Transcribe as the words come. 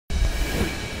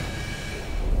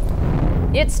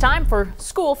It's time for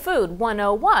School Food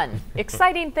 101.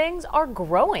 Exciting things are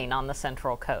growing on the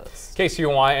Central Coast.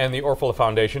 KCOY and the Orfalea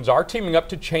Foundations are teaming up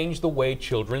to change the way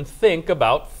children think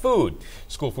about food.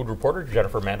 School food reporter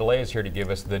Jennifer Mandalay is here to give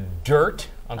us the dirt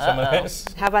on some of this.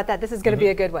 How about that? This is going to be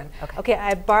a good one. Okay,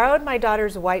 I borrowed my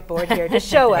daughter's whiteboard here to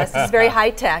show us. This is very high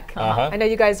tech. I know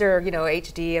you guys are,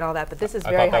 HD and all that, but this is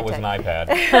very high tech. I thought that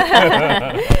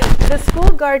was an iPad. The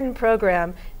School Garden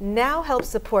program now helps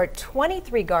support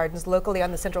 23 gardens locally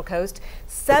on the Central Coast.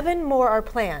 7 more are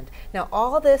planned. Now,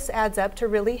 all this adds up to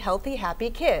really healthy, happy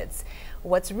kids.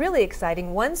 What's really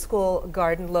exciting, one school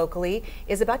garden locally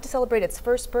is about to celebrate its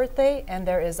first birthday, and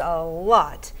there is a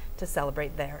lot to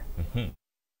celebrate there.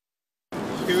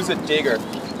 Who's a digger?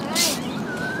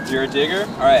 You're a digger?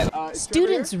 All right.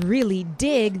 Students really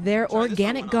dig their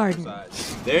organic garden.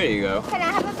 There you go. Can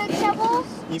I have a big shovel?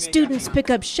 Students pick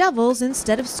up shovels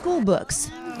instead of school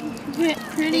books.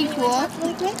 Pretty cool.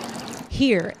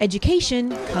 Here,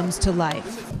 education comes to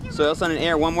life. Soil, sun, and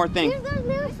air. One more thing.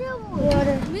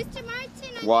 Water. Mr.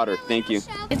 Martin, Water. Thank you.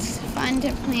 It's fun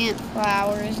to plant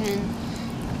flowers and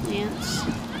plants.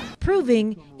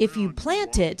 Proving if you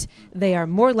plant it, they are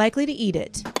more likely to eat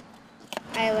it.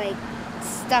 I like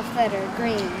stuff that are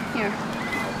green here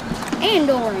and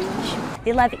orange.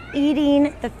 They love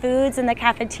eating the foods in the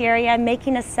cafeteria,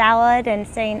 making a salad and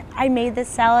saying, I made this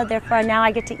salad, therefore now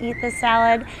I get to eat this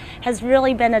salad, has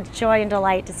really been a joy and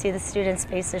delight to see the students'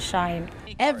 faces shine.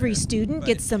 Every student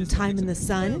gets some time in the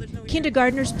sun.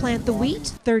 Kindergartners plant the wheat,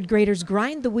 third graders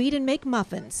grind the wheat and make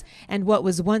muffins. And what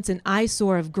was once an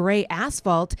eyesore of gray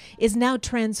asphalt is now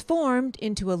transformed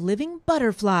into a living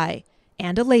butterfly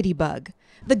and a ladybug.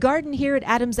 The garden here at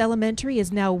Adams Elementary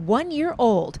is now 1 year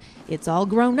old. It's all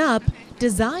grown up,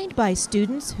 designed by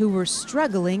students who were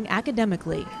struggling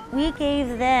academically. We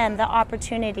gave them the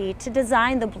opportunity to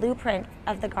design the blueprint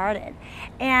of the garden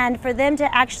and for them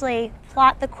to actually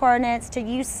plot the coordinates, to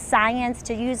use science,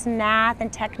 to use math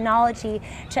and technology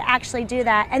to actually do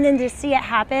that, and then to see it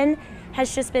happen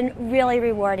has just been really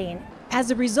rewarding.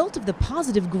 As a result of the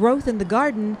positive growth in the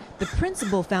garden, the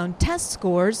principal found test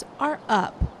scores are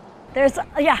up. There's,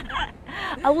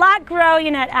 a lot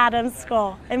growing at Adams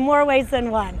School in more ways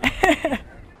than one.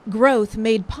 Growth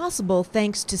made possible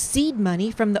thanks to seed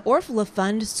money from the Orfalea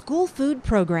Fund School Food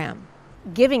Program.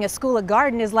 Giving a school a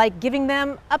garden is like giving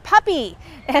them a puppy.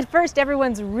 At first,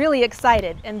 everyone's really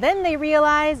excited, and then they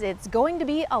realize it's going to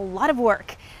be a lot of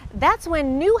work. That's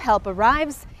when new help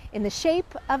arrives in the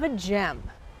shape of a gem.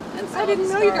 I didn't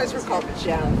know you guys were called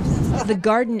gems. The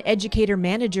Garden Educator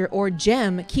Manager, or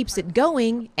GEM, keeps it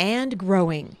going and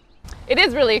growing. It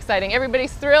is really exciting.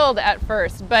 Everybody's thrilled at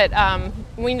first, but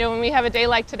we know when we have a day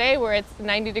like today where it's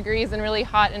 90 degrees and really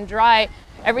hot and dry,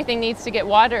 everything needs to get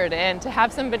watered, and to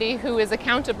have somebody who is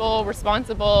accountable,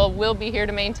 responsible, will be here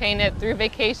to maintain it through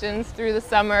vacations, through the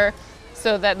summer,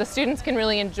 so that the students can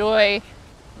really enjoy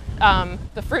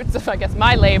the fruits of, I guess,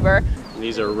 my labor.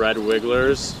 These are red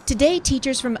wigglers. Today,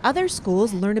 teachers from other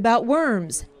schools learn about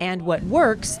worms and what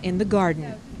works in the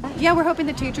garden. Yeah, we're hoping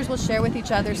the teachers will share with each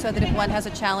other so that if one has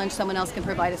a challenge, someone else can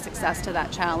provide a success to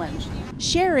that challenge.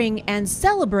 Sharing and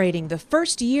celebrating the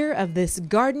first year of this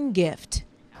garden gift.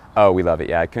 Oh, we love it.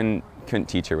 Yeah, I couldn't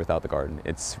teach her without the garden.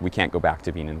 We can't go back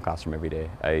to being in the classroom every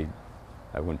day. I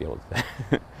wouldn't be able to do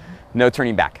that. No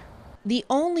turning back. The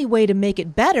only way to make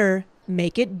it better,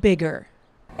 make it bigger.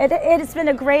 It has been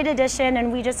a great addition,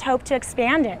 and we just hope to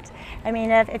expand it. I mean,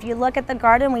 if you look at the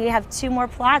garden, we have 2 more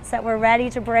plots that we're ready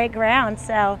to break ground,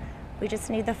 so we just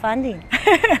need the funding.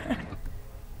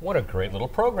 What a great little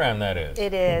program that is.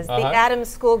 It is. The Adams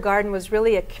School Garden was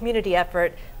really a community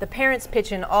effort. The parents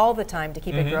pitch in all the time to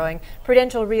keep it growing.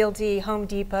 Prudential Realty, Home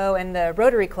Depot, and the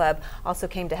Rotary Club also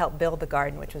came to help build the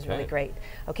garden, which was really great.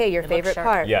 Okay, your favorite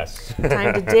part. Yes.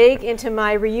 Time to dig into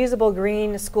my reusable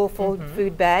green school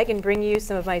food bag and bring you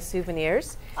some of my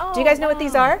souvenirs. Do you guys know what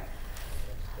these are?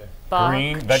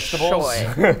 Green vegetables?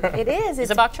 It is.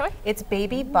 Is it bok choy? It's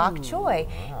baby bok choy.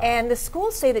 And the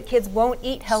schools say that kids won't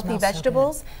eat healthy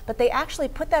vegetables, but they actually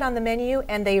put that on the menu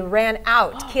and they ran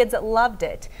out. Kids loved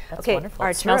it. That's okay, wonderful. Arturo,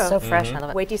 It smells so fresh. I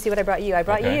love it. Wait till you see what I brought you. I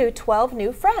brought you 12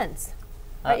 new friends.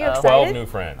 Aren't you excited? 12 new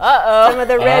friends. Some of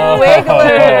the red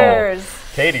wigglers.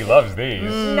 Katie loves these.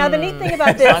 Now the neat thing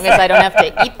about this, As long as I don't have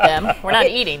to eat them. We're not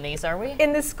eating these, are we?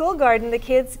 in the school garden, the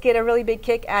kids get a really big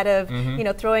kick out of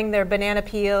throwing their banana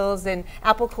peels and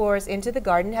apple cores into the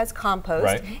garden. It has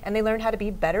compost, and they learn how to be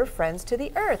better friends to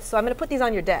the earth. So I'm going to put these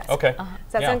on your desk. Okay. Does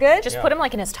that sound good? Just put him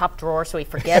like in his top drawer so he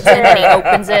forgets it and he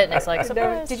opens it and it's like,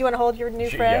 surprise. Did you want to hold your new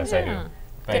friends? Yes, I do.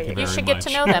 Thank you very You should much. get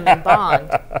to know them and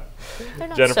bond. They're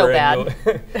not Jennifer, so bad.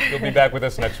 You'll be back with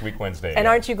us next week, Wednesday. And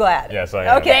aren't you glad? Yes, I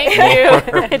am. Okay.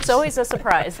 Thank you. It's always a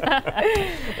surprise.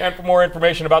 And for more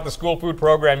information about the school food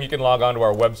program, you can log on to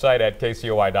our website at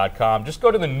kcoi.com. Just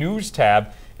go to the News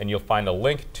tab, and you'll find a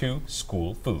link to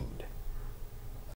School Food.